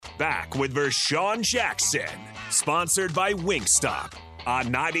back with Vershawn Jackson. Sponsored by Wingstop on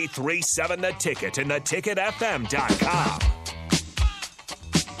 93.7 The Ticket and theticketfm.com.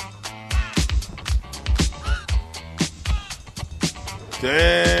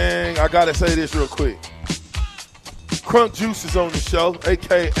 Dang, I got to say this real quick. Crunk Juice is on the show,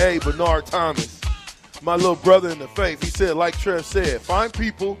 a.k.a. Bernard Thomas, my little brother in the faith. He said, like Trev said, find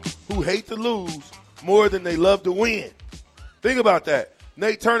people who hate to lose more than they love to win. Think about that.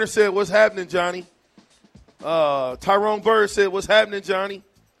 Nate Turner said, what's happening, Johnny? Tyrone Bird said, what's happening, Johnny?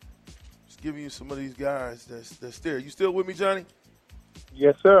 Just giving you some of these guys that's there. You still with me, Johnny?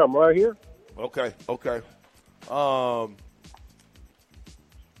 Yes, sir. I'm right here. Okay. I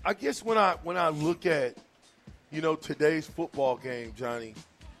guess when I look at, today's football game, Johnny,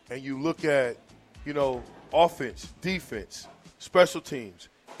 and you look at, offense, defense, special teams,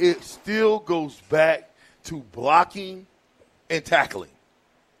 it still goes back to blocking and tackling.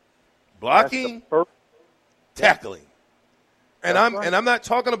 Blocking, tackling. And I'm not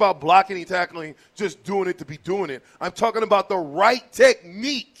talking about blocking and tackling, just doing it to be doing it. I'm talking about the right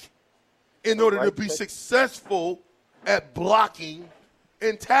technique in order to be successful at blocking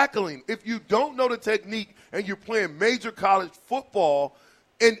and tackling. If you don't know the technique and you're playing major college football,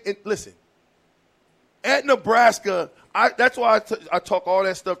 and listen, at Nebraska, that's why I talk all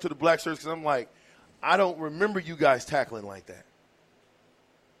that stuff to the black shirts, because I'm like, I don't remember you guys tackling like that.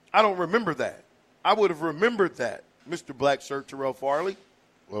 I don't remember that. I would have remembered that, Mr. Black Shirt Terrell Farley.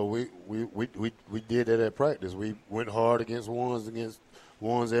 Well, we did that at practice. We went hard against ones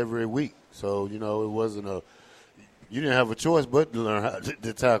every week. So, it wasn't you didn't have a choice but to learn how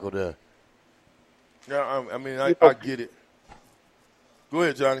to tackle that. Yeah, I get it. Go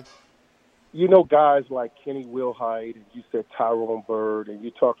ahead, Johnny. Guys like Kenny Wilhite, and you said Tyrone Bird, and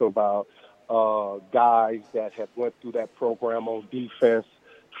you're talking about guys that have went through that program on defense,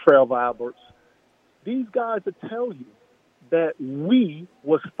 Trev Alberts. These guys will tell you that we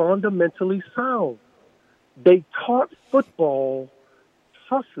was fundamentally sound. They taught football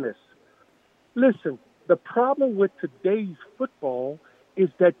toughness. Listen, the problem with today's football is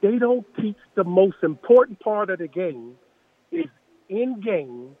that they don't teach the most important part of the game is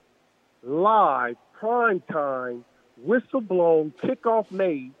in-game, live, prime time, whistle blown, kickoff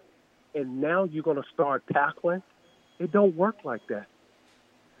made, and now you're going to start tackling. It don't work like that.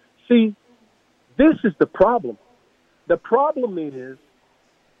 See, this is the problem. The problem is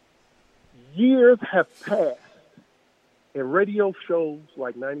years have passed, and radio shows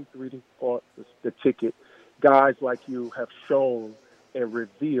like 93 or The Ticket, guys like you have shown and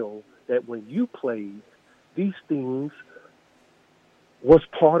revealed that when you played, these things was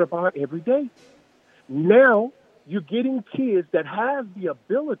part of our everyday. Now you're getting kids that have the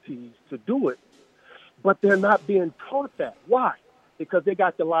abilities to do it, but they're not being taught that. Why? Because they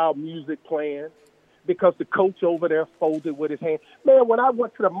got the loud music playing, because the coach over there folded with his hand. Man, when I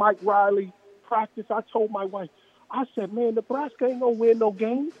went to the Mike Riley practice, I told my wife, I said, man, Nebraska ain't going to win no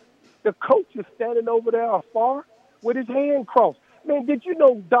games. The coach is standing over there afar with his hand crossed. Man, did you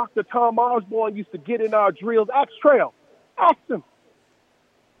know Dr. Tom Osborne used to get in our drills? Ask Trail. Ask him.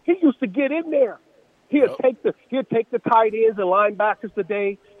 He used to get in there. He'll take the tight ends and linebackers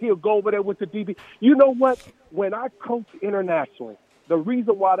today. He'll go over there with the DB. You know what? When I coach internationally, the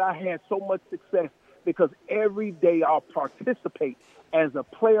reason why I had so much success, because every day I'll participate as a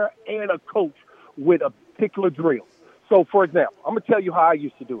player and a coach with a particular drill. So, for example, I'm going to tell you how I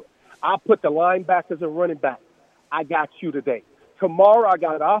used to do it. I put the linebackers and running backs. I got you today. Tomorrow I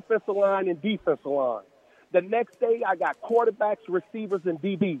got offensive line and defensive line. The next day I got quarterbacks, receivers, and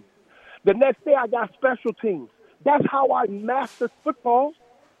DBs. The next day I got special teams. That's how I mastered football.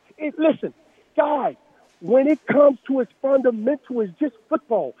 Listen, guys, when it comes to its fundamental, it's just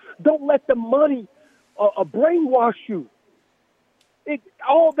football. Don't let the money brainwash you.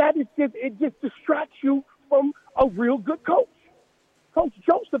 All that is it just distracts you from a real good coach. Coach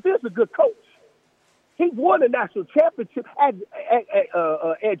Joseph is a good coach. He won a national championship at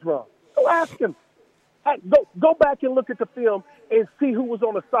edge run. So ask him. Go back and look at the film and see who was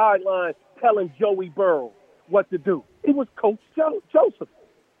on the sideline telling Joey Burrow what to do. It was Coach Joseph.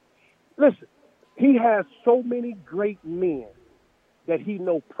 Listen, he has so many great men that he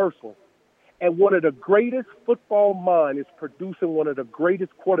knows personally. And one of the greatest football minds is producing one of the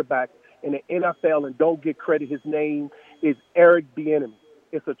greatest quarterbacks in the NFL, and don't get credit. His name is Eric Bieniemy.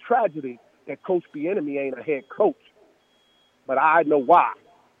 It's a tragedy that Coach Bieniemy ain't a head coach, but I know why.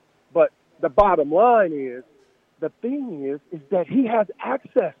 But the bottom line is, the thing is that he has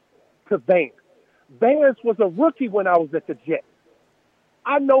access to Vance. Vance was a rookie when I was at the Jets.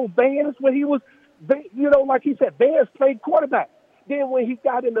 I know Vance when he was, like he said, Vance played quarterback. Then when he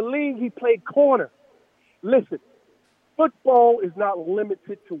got in the league, he played corner. Listen, football is not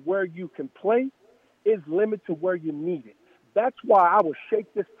limited to where you can play. It's limited to where you need it. That's why I will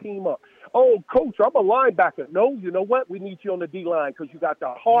shake this team up. Oh, coach, I'm a linebacker. No, you know what? We need you on the D-line because you got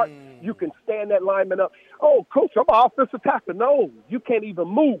the heart. You can stand that lineman up. Oh, coach, I'm an offensive tackle. No, you can't even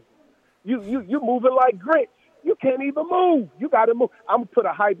move. You're moving like grits. You can't even move. You got to move. I'm going to put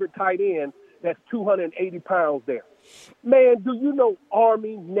a hybrid tight end that's 280 pounds there. Man, do you know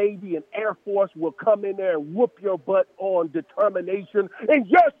Army, Navy, and Air Force will come in there and whoop your butt on determination and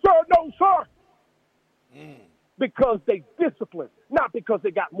yes, sir, no, sir. Because they discipline, not because they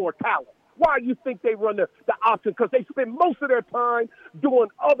got more talent. Why do you think they run the option? Because they spend most of their time doing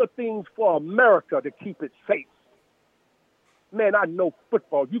other things for America to keep it safe. Man, I know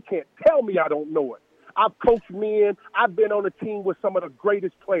football. You can't tell me I don't know it. I've coached men. I've been on a team with some of the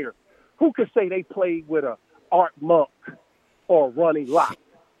greatest players. Who could say they played with a Art Monk or Ronnie Lott?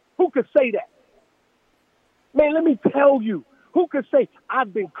 Who could say that? Man, let me tell you. Who could say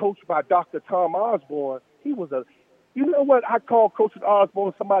I've been coached by Dr. Tom Osborne? He was you know what I call Coach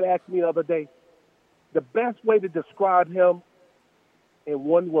Osborne? Somebody asked me the other day. The best way to describe him in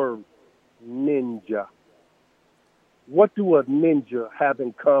one word, ninja. What do a ninja have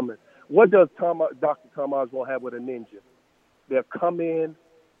in common? What does Dr. Tom Osborne have with a ninja? They'll come in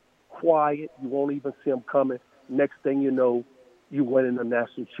quiet. You won't even see them coming. Next thing you know, you winning a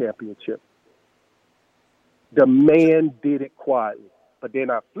national championship. The man did it quietly. But then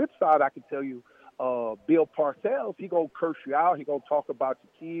on the flip side, I can tell you, Bill Parcells, he going to curse you out. He going to talk about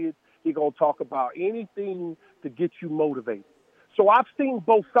your kids. He going to talk about anything to get you motivated. So I've seen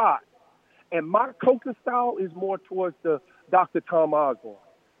both sides. And my coaching style is more towards the Dr. Tom Osborne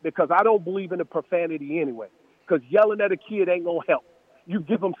because I don't believe in the profanity anyway because yelling at a kid ain't going to help. You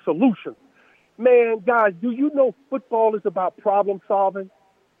give them solutions. Man, guys, do you know football is about problem solving?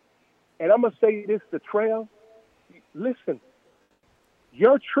 And I'm going to say this to Trail. Listen,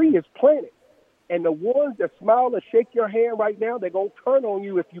 your tree is planted. And the ones that smile and shake your hand right now, they're going to turn on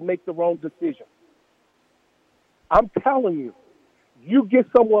you if you make the wrong decision. I'm telling you, you get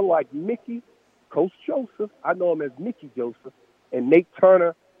someone like Mickey, Coach Joseph, I know him as Mickey Joseph, and Nate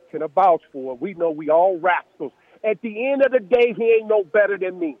Turner can vouch for. We know we all rascals. At the end of the day, he ain't no better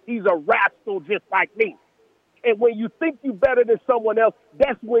than me. He's a rascal just like me. And when you think you're better than someone else,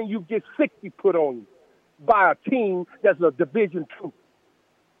 that's when you get 60 put on you by a team that's a Division II.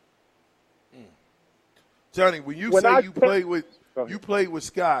 Johnny, when you played with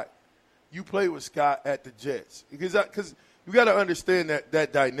Scott at the Jets because you got to understand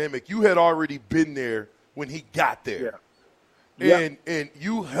that dynamic. You had already been there when he got there, and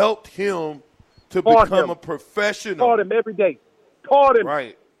you helped him to become a professional. Taught him every day. Taught him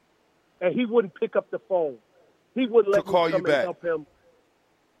right, and he wouldn't pick up the phone. He wouldn't let me come and help him.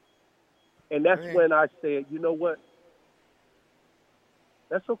 And that's when I said, you know what?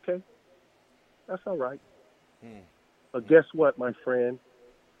 That's okay. That's all right. But guess what, my friend?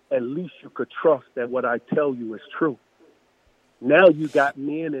 At least you could trust that what I tell you is true. Now you got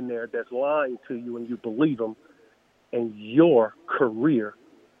men in there that's lying to you and you believe them, and your career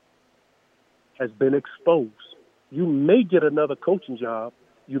has been exposed. You may get another coaching job.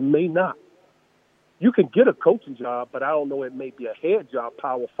 You may not. You can get a coaching job, but I don't know, it may be a head job,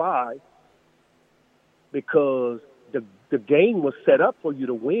 Power 5, because the game was set up for you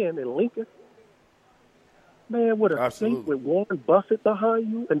to win in Lincoln. Man, with a state with Warren Buffett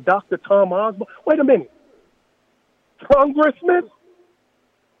behind you and Dr. Tom Osborne. Wait a minute. Congressman?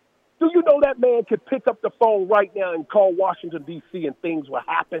 Do you know that man could pick up the phone right now and call Washington, D.C. and things will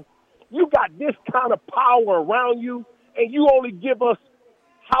happen? You got this kind of power around you, and you only give us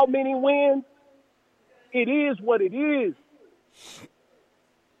how many wins? It is what it is.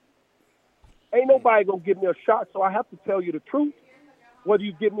 Ain't nobody going to give me a shot, so I have to tell you the truth, whether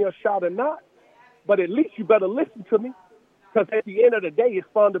you give me a shot or not. But at least you better listen to me, because at the end of the day, it's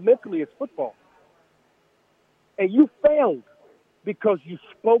football. And you failed because you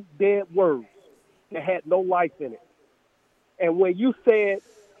spoke dead words that had no life in it. And when you said,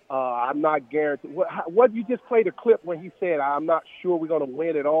 I'm not guaranteed, what you just played a clip when he said, I'm not sure we're going to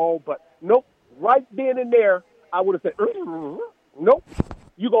win it all, but nope, right then and there, I would have said, nope,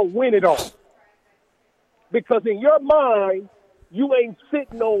 you're going to win it all. Because in your mind, you ain't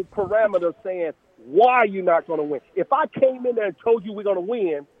sitting on parameters saying, why you not going to win? If I came in there and told you we're going to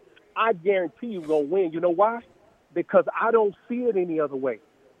win, I guarantee you we're going to win. You know why? Because I don't see it any other way.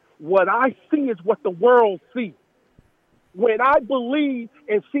 What I see is what the world sees. When I believe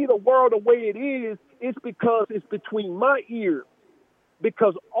and see the world the way it is, it's because it's between my ears.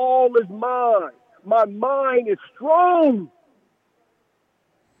 Because all is mine. My mind is strong.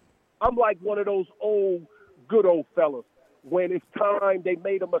 I'm like one of those good old fellas. When it's time, they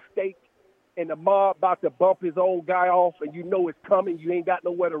made a mistake, and the mob about to bump his own guy off, and you know it's coming. You ain't got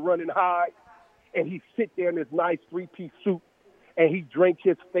nowhere to run and hide. And he sit there in his nice three-piece suit, and he drink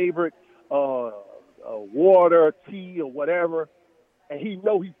his favorite water, tea, or whatever, and he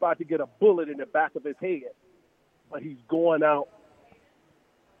know he's about to get a bullet in the back of his head. But he's going out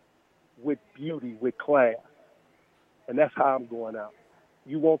with beauty, with class. And that's how I'm going out.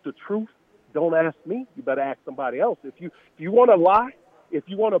 You want the truth? Don't ask me. You better ask somebody else. If you want to lie, if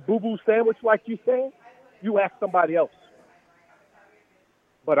you want a boo-boo sandwich like you said, you ask somebody else.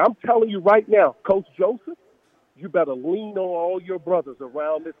 But I'm telling you right now, Coach Joseph, you better lean on all your brothers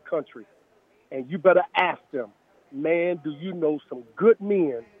around this country, and you better ask them, man, do you know some good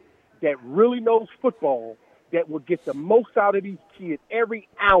men that really knows football that will get the most out of these kids, every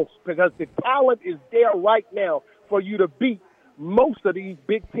ounce, because the talent is there right now for you to beat most of these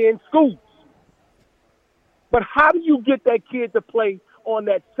Big Ten schools. But how do you get that kid to play on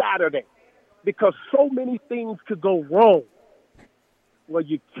that Saturday? Because so many things could go wrong. Well,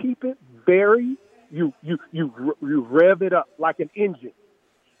 you keep it you rev it up like an engine.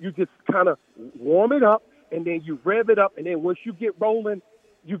 You just kind of warm it up, and then you rev it up, and then once you get rolling,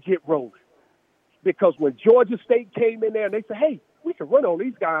 you get rolling. Because when Georgia State came in there and they said, hey, we can run on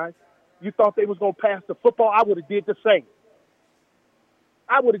these guys, you thought they was going to pass the football, I would have did the same.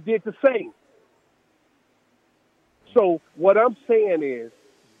 So what I'm saying is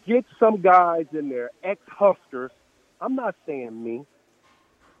get some guys in there, ex-Huskers. I'm not saying me.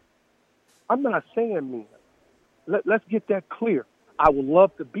 Let's get that clear. I would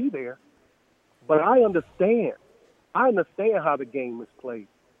love to be there, but I understand. I understand how the game is played.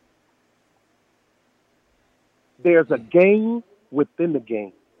 There's a game within the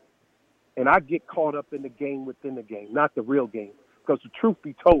game, and I get caught up in the game within the game, not the real game. Because the truth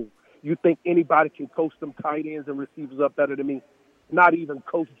be told, you think anybody can coach them tight ends and receivers up better than me? Not even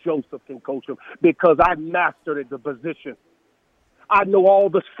Coach Joseph can coach them because I mastered the position. I know all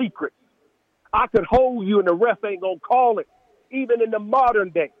the secrets. I could hold you and the ref ain't going to call it, even in the modern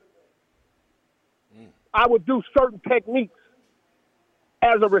day. I would do certain techniques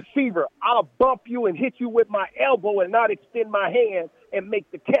as a receiver. I'll bump you and hit you with my elbow and not extend my hand and make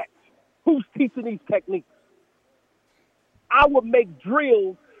the catch. Who's teaching these techniques? I would make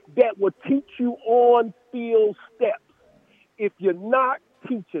drills that would teach you on-field steps. If you're not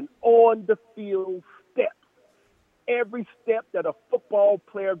teaching on-the-field steps, every step that a football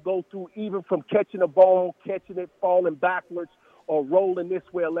player goes through, even from catching a ball, catching it, falling backwards, or rolling this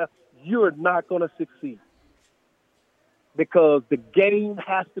way or left, you're not going to succeed. Because the game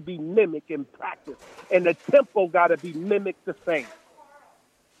has to be mimicked in practice, and the tempo got to be mimicked the same.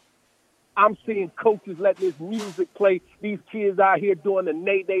 I'm seeing coaches letting this music play, these kids out here doing the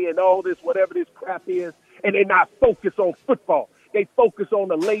nay-nay and all this, whatever this crap is, and they're not focused on football. They focus on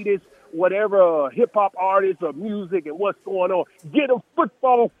the latest, whatever hip-hop artists or music and what's going on. Get them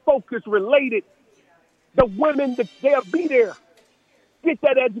football focus related. The women, they'll be there. Get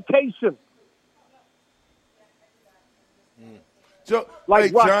that education.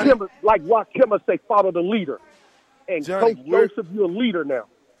 Like Rakim say, follow the leader. And Johnny, Coach Joseph, you're a leader now.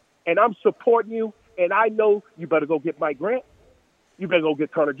 And I'm supporting you, and I know you better go get Mike Grant. You better go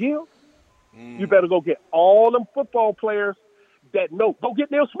get Connor Gill. You better go get all them football players that know. Go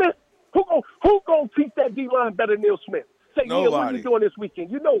get Neil Smith. Who gonna teach that D-line better than Neil Smith? Say, Neil, what are you doing this weekend?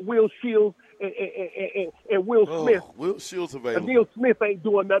 You know Will Shields and Will Smith. Will Shields available. And Neil Smith ain't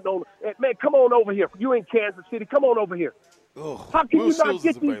doing nothing on. Man, come on over here. You in Kansas City. Come on over here. How can you not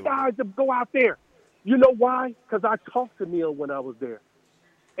get these guys to go out there? You know why? Because I talked to Neil when I was there.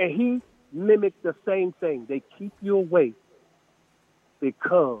 And he mimicked the same thing. They keep you away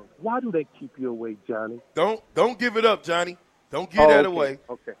because why do they keep you away, Johnny? Don't give it up, Johnny. Don't give that away.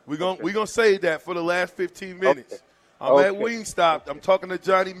 Okay. We're gonna save that for the last 15 minutes. Okay. I'm at Wingstop. I'm talking to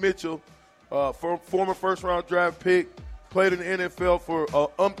Johnny Mitchell, former first-round draft pick, played in the NFL for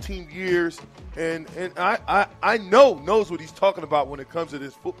umpteen years, and I knows what he's talking about when it comes to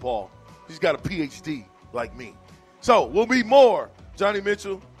this football. He's got a PhD like me. So we'll be more. Johnny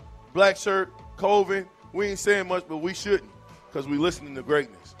Mitchell, Black Shirt, Colvin. We ain't saying much, but we shouldn't because we listening to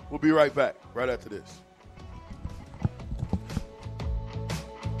greatness. We'll be right back right after this.